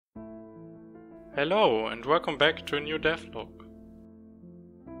Hello and welcome back to a new devlog.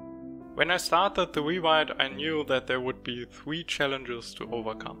 When I started the rewrite, I knew that there would be 3 challenges to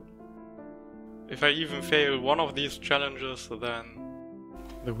overcome. If I even fail one of these challenges, then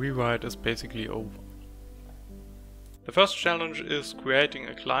the rewrite is basically over. The first challenge is creating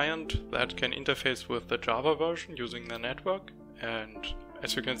a client that can interface with the Java version using the network, and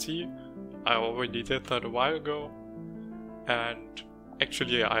as you can see, I already did that a while ago, and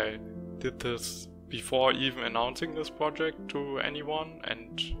actually I did this before even announcing this project to anyone,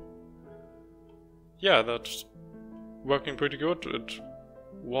 and yeah, that's working pretty good. It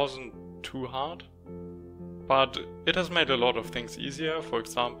wasn't too hard, but it has made a lot of things easier. For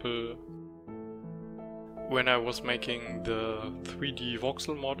example, when I was making the 3D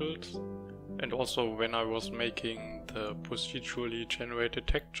voxel models, and also when I was making the procedurally generated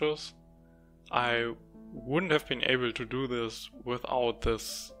textures, I wouldn't have been able to do this without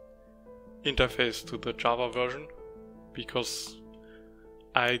this interface to the Java version, because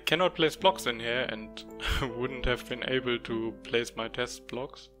I cannot place blocks in here and wouldn't have been able to place my test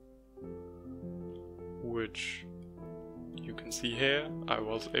blocks, which you can see here. I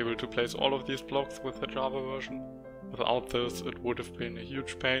was able to place all of these blocks with the Java version. Without this, it would have been a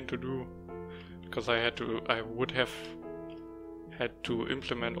huge pain to do, because I would have had to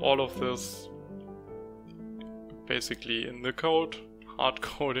implement all of this basically in the code, hard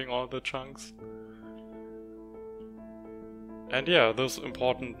coding all the chunks. And yeah, this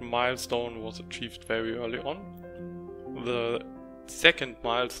important milestone was achieved very early on. The second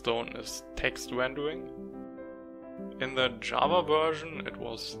milestone is text rendering. In the Java version it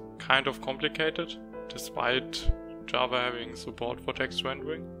was kind of complicated, despite Java having support for text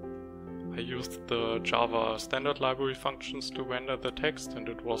rendering. I used the Java standard library functions to render the text, and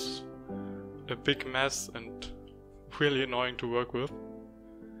it was a big mess and really annoying to work with.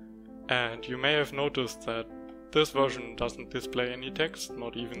 And you may have noticed that this version doesn't display any text,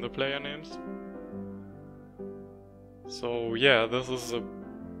 not even the player names. So yeah, this is a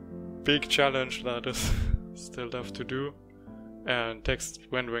big challenge that is still left to do, and text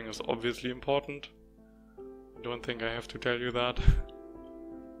rendering is obviously important. I don't think I have to tell you that.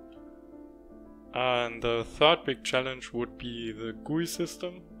 And the third big challenge would be the GUI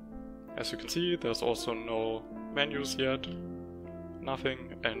system. As you can see, there's also no menus yet,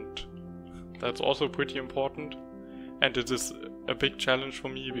 nothing, and that's also pretty important. And it is a big challenge for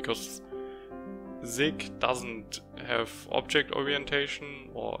me because SIG doesn't have object orientation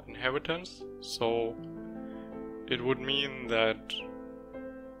or inheritance, so it would mean that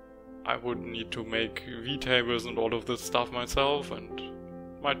I would need to make vtables and all of this stuff myself, and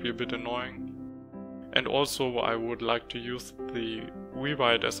might be a bit annoying. And also I would like to use the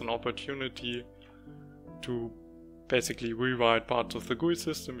rewrite as an opportunity to basically rewrite parts of the GUI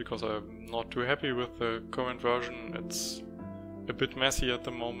system, because I'm not too happy with the current version. It's a bit messy at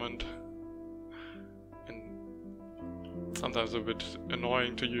the moment and sometimes a bit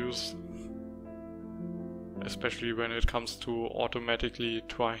annoying to use, especially when it comes to automatically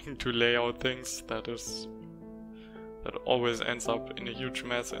trying to lay out things. That always ends up in a huge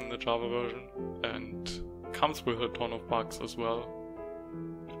mess in the Java version and comes with a ton of bugs as well,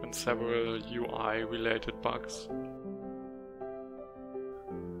 and several UI related bugs.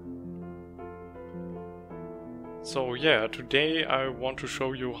 So yeah, today I want to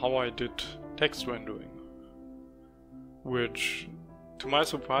show you how I did text rendering, which to my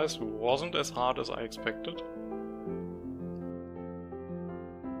surprise wasn't as hard as I expected.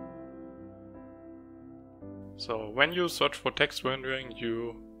 So when you search for text rendering,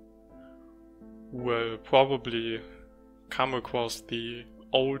 you will probably come across the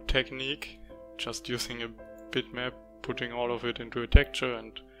old technique, just using a bitmap, putting all of it into a texture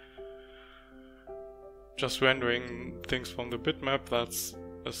and just rendering things from the bitmap. That's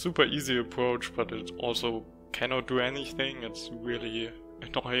a super easy approach, but it also cannot do anything. It's really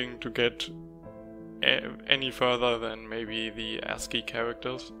annoying to get any further than maybe the ASCII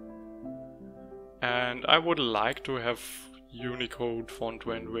characters. And I would like to have Unicode font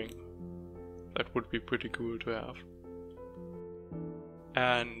rendering. That would be pretty cool to have.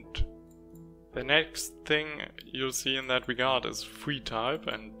 And the next thing you'll see in that regard is freetype,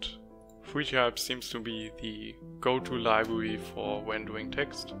 and freetype seems to be the go-to library for rendering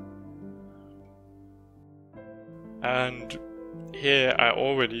text. And here I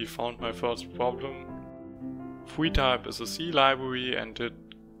already found my first problem. Freetype is a C library, and it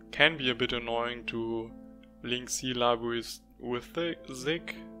can be a bit annoying to link C libraries with the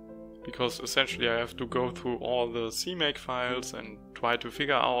SIG, because essentially I have to go through all the CMake files and try to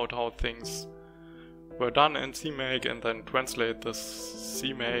figure out how things were done in CMake and then translate this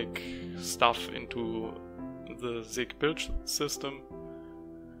CMake stuff into the SIG build system.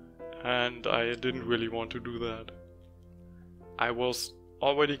 And I didn't really want to do that. I was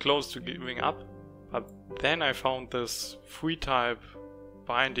already close to giving up, but then I found this FreeType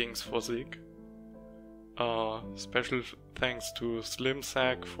bindings for SIG. Special thanks to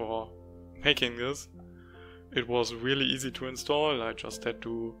SlimSag for making this. It was really easy to install. I just had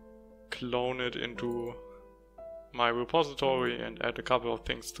to clone it into my repository and add a couple of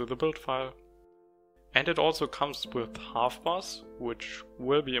things to the build file. And it also comes with Harfbuzz, which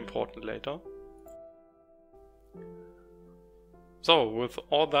will be important later. So with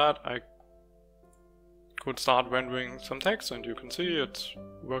all that, I could start rendering some text, and you can see it's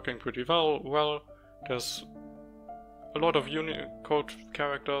working pretty well. There's a lot of Unicode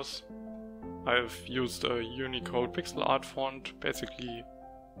characters. I've used a Unicode pixel art font, basically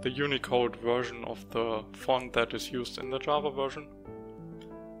the Unicode version of the font that is used in the Java version.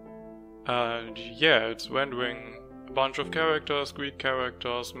 And yeah, it's rendering a bunch of characters, Greek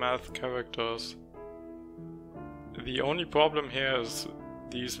characters, math characters. The only problem here is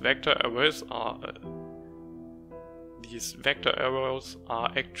these vector arrows are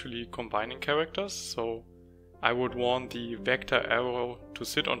actually combining characters, so I would want the vector arrow to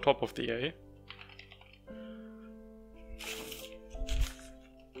sit on top of the A.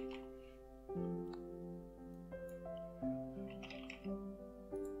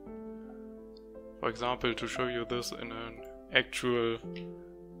 For example, to show you this in an actual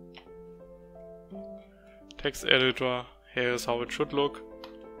text editor, here's how it should look,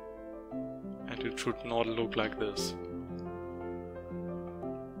 and it should not look like this.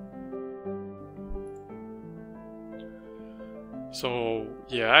 So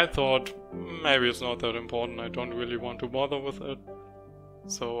yeah, I thought maybe it's not that important, I don't really want to bother with it,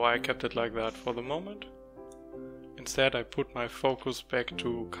 so I kept it like that for the moment. Instead I put my focus back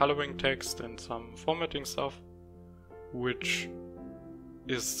to coloring text and some formatting stuff, which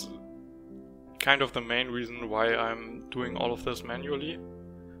is kind of the main reason why I'm doing all of this manually,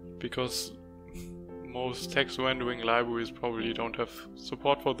 because most text rendering libraries probably don't have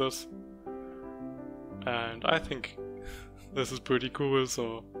support for this, and I think this is pretty cool,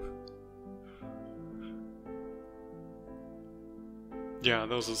 so yeah,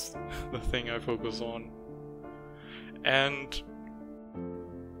 this is the thing I focus on. And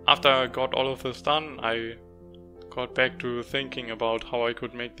after I got all of this done, I got back to thinking about how I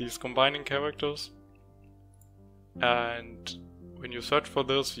could make these combining characters. And when you search for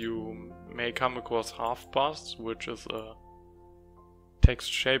this, you may come across Harfbuzz, which is a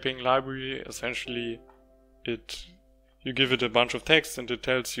text shaping library. Essentially, you give it a bunch of text and it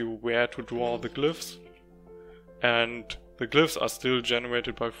tells you where to draw the glyphs. And the glyphs are still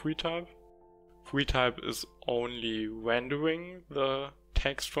generated by FreeType. FreeType is only rendering the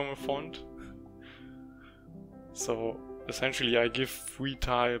text from a font. So essentially I give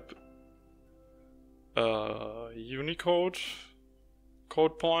FreeType a Unicode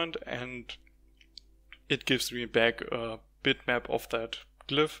code point and it gives me back a bitmap of that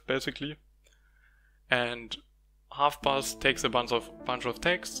glyph basically. And Harfbuzz takes a bunch of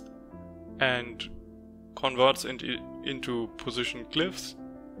text and converts into position glyphs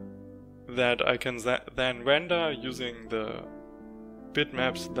that I can then render using the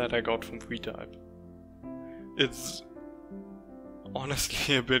bitmaps that I got from FreeType. It's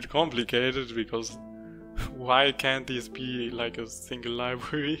honestly a bit complicated because why can't these be like a single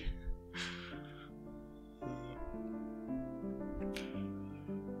library?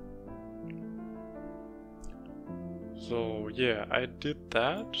 So yeah, I did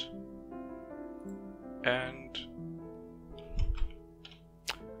that, and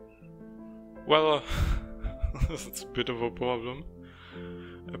well, it's a bit of a problem.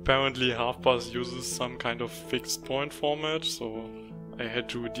 Apparently Harfbuzz uses some kind of fixed point format, so I had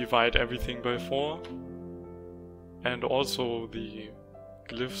to divide everything by 4. And also the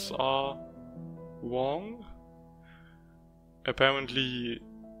glyphs are wrong. Apparently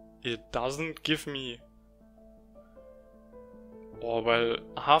it doesn't give me, or well,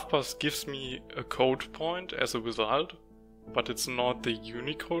 Harfbuzz gives me a code point as a result, but it's not the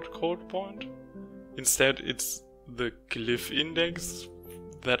Unicode code point. Instead it's the glyph index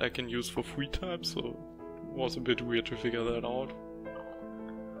that I can use for FreeType, so it was a bit weird to figure that out.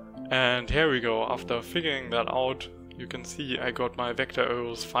 And here we go, after figuring that out, you can see I got my vector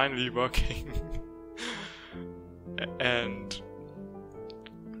arrows finally working. And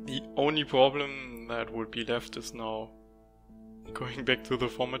the only problem that would be left is now going back to the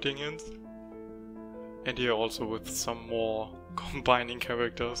formatting hints. And here also with some more combining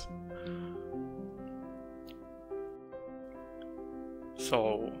characters.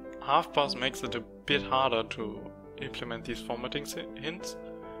 So Harfbuzz makes it a bit harder to implement these formatting hints,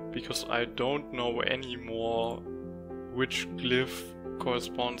 because I don't know anymore which glyph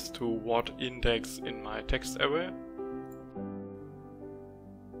corresponds to what index in my text array.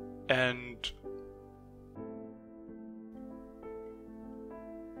 And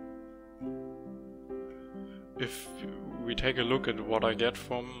if we take a look at what I get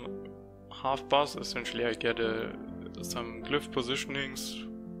from Harfbuzz, essentially I get some glyph positionings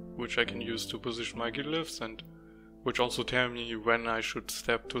which I can use to position my glyphs, and which also tell me when I should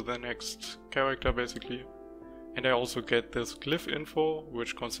step to the next character basically. And I also get this glyph info,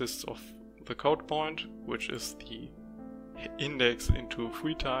 which consists of the code point, which is the index into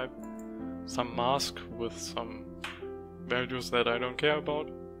FreeType, some mask with some values that I don't care about,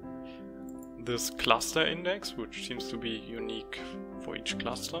 this cluster index, which seems to be unique for each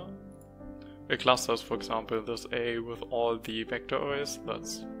cluster. A cluster is, for example, this A with all the vector arrays,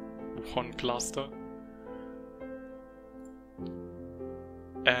 that's one cluster.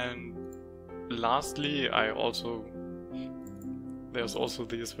 And lastly, there's also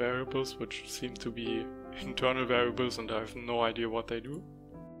these variables which seem to be internal variables, and I have no idea what they do.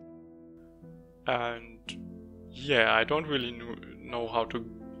 And yeah, I don't really know how to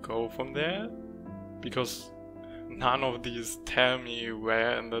go from there, because none of these tell me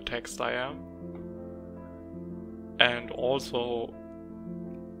where in the text I am. And also,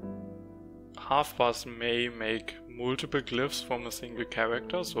 Harfbuzz may make multiple glyphs from a single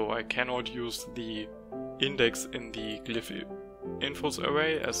character, so I cannot use the index in the glyph infos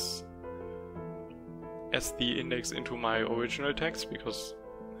array as the index into my original text, because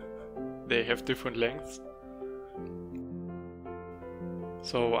they have different lengths.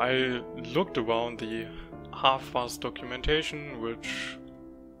 So I looked around the Harfbuzz documentation, which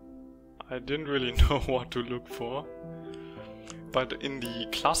I didn't really know what to look for. But in the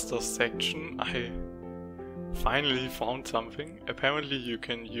clusters section, I finally found something. Apparently you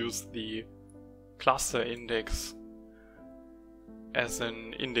can use the cluster index as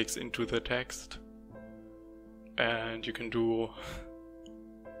an index into the text. And you can do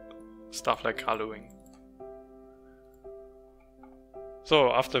stuff like coloring.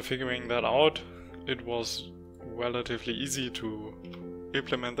 So after figuring that out, it was relatively easy to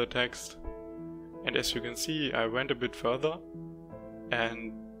implement the text. And as you can see, I went a bit further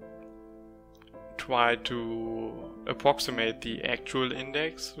and tried to approximate the actual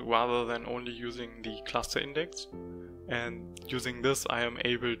index rather than only using the cluster index. And using this, I am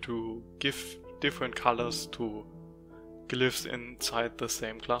able to give different colors to glyphs inside the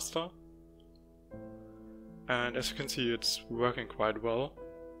same cluster. And as you can see, it's working quite well.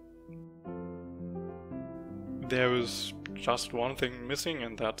 There is just one thing missing,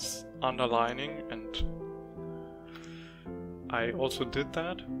 and that's underlining, and I also did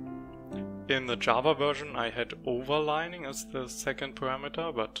that. In the Java version I had overlining as the second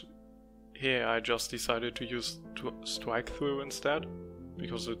parameter, but here I just decided to use strikethrough instead,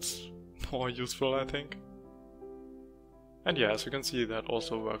 because it's more useful, I think. And yeah, as you can see, that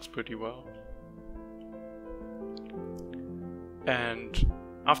also works pretty well. And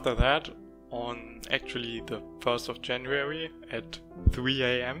after that, on actually the 1st of January at 3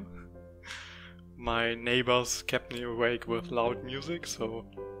 AM, my neighbors kept me awake with loud music, so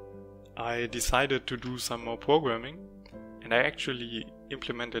I decided to do some more programming, and I actually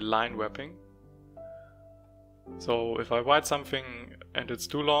implemented line wrapping. So if I write something and it's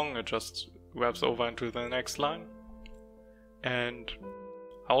too long, it just wraps over into the next line. And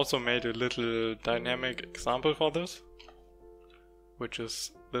I also made a little dynamic example for this, which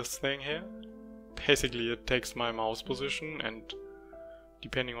is this thing here. Basically it takes my mouse position, and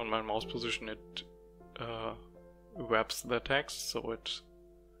depending on my mouse position it wraps the text, so it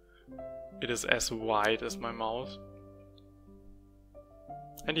is as wide as my mouse.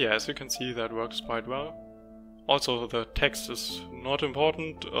 And yeah, as you can see, that works quite well. Also, the text is not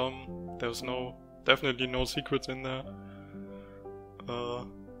important, there's definitely no secrets in there.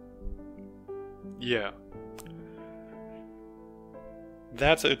 Yeah.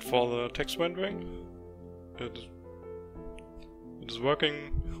 That's it for the text rendering. It is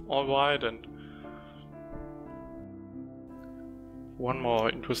working alright, and one more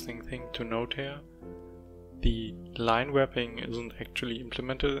interesting thing to note here. The line wrapping isn't actually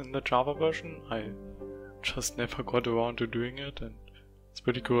implemented in the Java version. I just never got around to doing it, and it's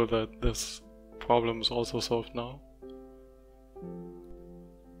pretty cool that this problem is also solved now.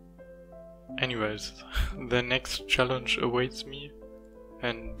 Anyways, the next challenge awaits me,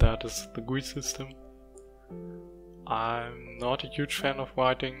 and that is the GUI system. I'm not a huge fan of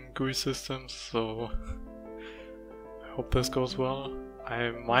writing GUI systems, so I hope this goes well.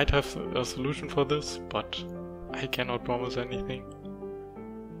 I might have a solution for this, but I cannot promise anything.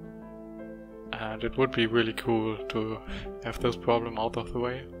 And it would be really cool to have this problem out of the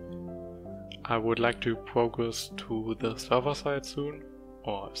way. I would like to progress to the server side soon,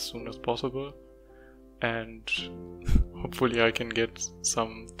 or as soon as possible. And hopefully I can get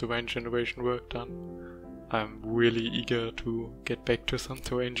some terrain generation work done. I'm really eager to get back to some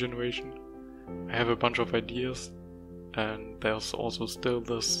terrain generation. I have a bunch of ideas, and there's also still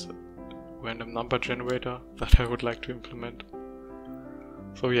this random number generator that I would like to implement.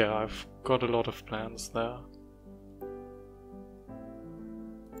 So yeah, I've got a lot of plans there.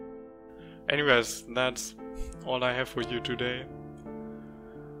 Anyways, that's all I have for you today.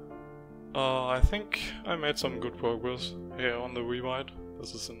 I think I made some good progress here on the rewrite.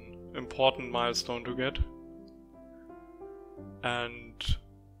 This is an important milestone to get. And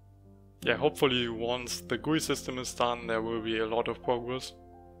yeah, hopefully once the GUI system is done, there will be a lot of progress.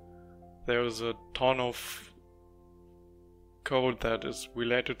 There is a ton of code that is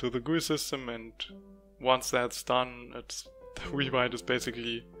related to the GUI system, and once that's done, the rewrite is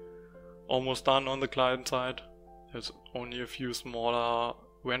basically almost done on the client side. There's only a few smaller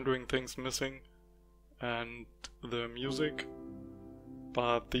rendering things missing and the music,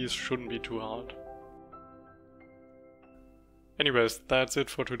 but these shouldn't be too hard. Anyways, that's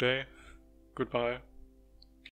it for today. Goodbye.